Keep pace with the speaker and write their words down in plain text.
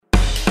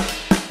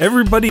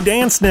Everybody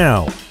dance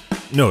now.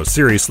 No,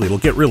 seriously, it'll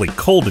get really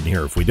cold in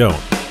here if we don't.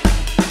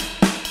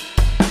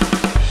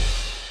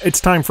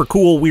 It's time for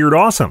Cool, Weird,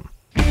 Awesome.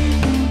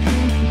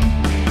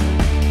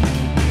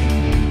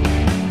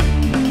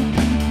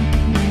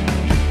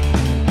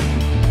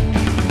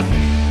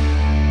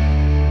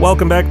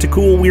 Welcome back to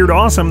Cool, Weird,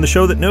 Awesome, the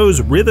show that knows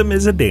rhythm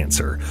is a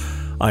dancer.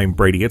 I'm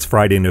Brady. It's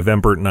Friday,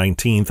 November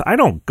 19th. I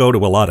don't go to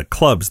a lot of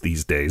clubs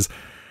these days,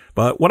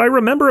 but what I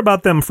remember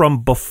about them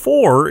from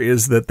before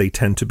is that they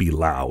tend to be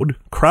loud,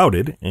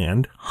 crowded,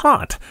 and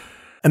hot.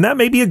 And that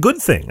may be a good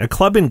thing. A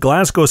club in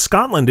Glasgow,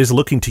 Scotland is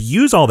looking to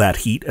use all that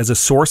heat as a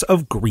source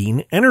of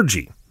green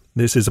energy.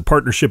 This is a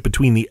partnership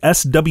between the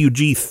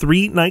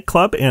SWG3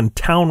 nightclub and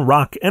Town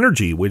Rock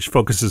Energy, which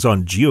focuses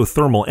on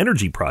geothermal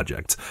energy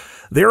projects.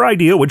 Their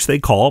idea, which they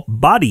call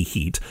body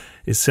heat,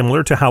 is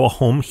similar to how a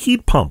home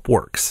heat pump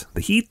works.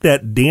 The heat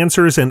that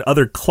dancers and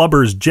other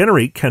clubbers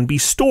generate can be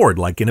stored,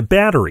 like in a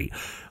battery.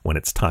 When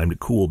it's time to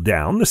cool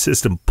down, the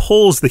system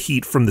pulls the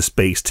heat from the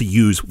space to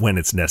use when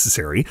it's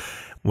necessary.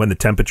 When the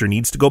temperature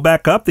needs to go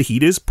back up, the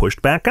heat is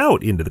pushed back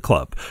out into the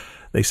club.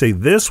 They say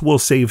this will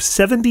save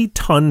 70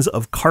 tons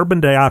of carbon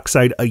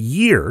dioxide a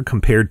year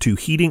compared to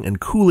heating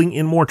and cooling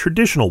in more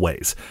traditional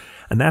ways.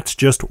 And that's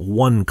just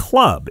one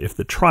club. If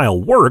the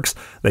trial works,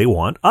 they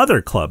want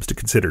other clubs to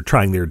consider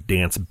trying their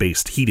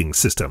dance-based heating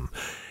system.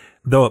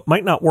 Though it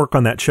might not work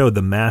on that show,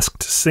 The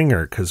Masked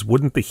Singer, because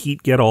wouldn't the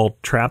heat get all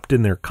trapped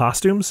in their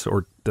costumes?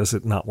 Or does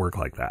it not work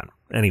like that?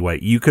 Anyway,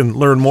 you can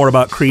learn more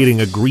about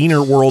creating a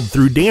greener world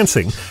through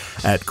dancing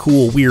at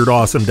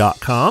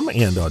coolweirdawesome.com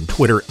and on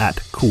Twitter at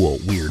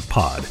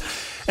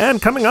coolweirdpod.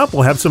 And coming up,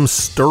 we'll have some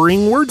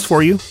stirring words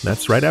for you.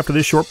 That's right after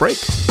this short break.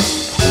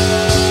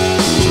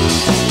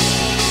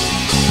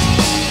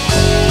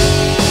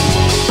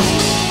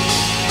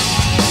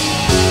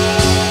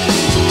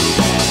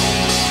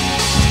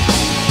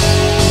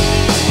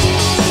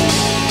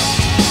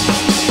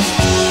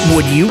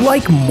 Would you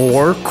like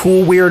more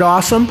Cool, Weird,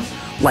 Awesome?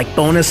 Like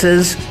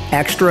bonuses,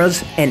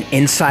 extras, and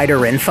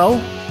insider info?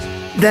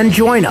 Then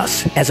join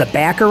us as a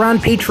backer on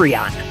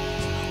Patreon.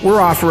 We're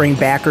offering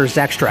backers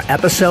extra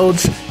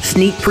episodes,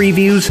 sneak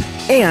previews,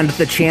 and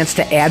the chance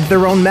to add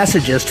their own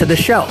messages to the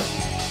show.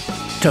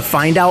 To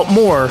find out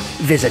more,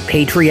 visit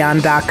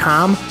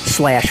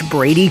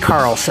patreon.com/Brady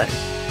Carlson.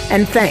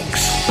 And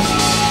thanks.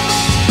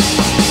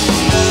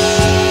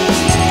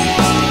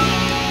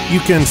 You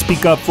can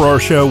speak up for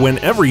our show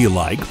whenever you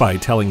like by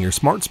telling your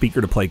smart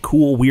speaker to play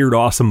Cool, Weird,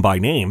 Awesome by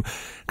name,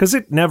 because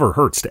it never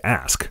hurts to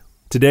ask.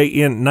 Today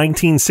in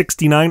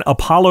 1969,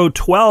 Apollo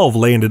 12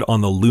 landed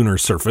on the lunar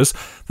surface.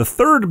 The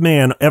third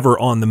man ever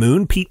on the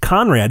moon, Pete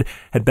Conrad,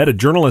 had bet a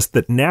journalist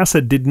that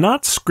NASA did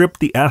not script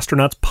the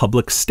astronauts'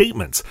 public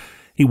statements.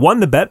 He won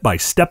the bet by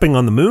stepping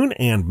on the moon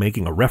and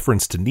making a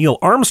reference to Neil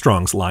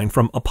Armstrong's line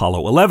from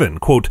Apollo 11,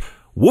 quote,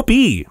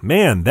 "Whoopee,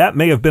 man, that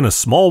may have been a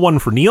small one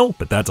for Neil,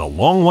 but that's a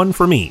long one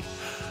for me."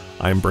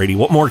 I'm Brady.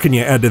 What more can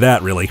you add to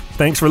that, really?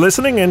 Thanks for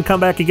listening, and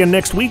come back again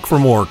next week for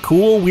more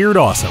Cool, Weird,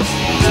 Awesome.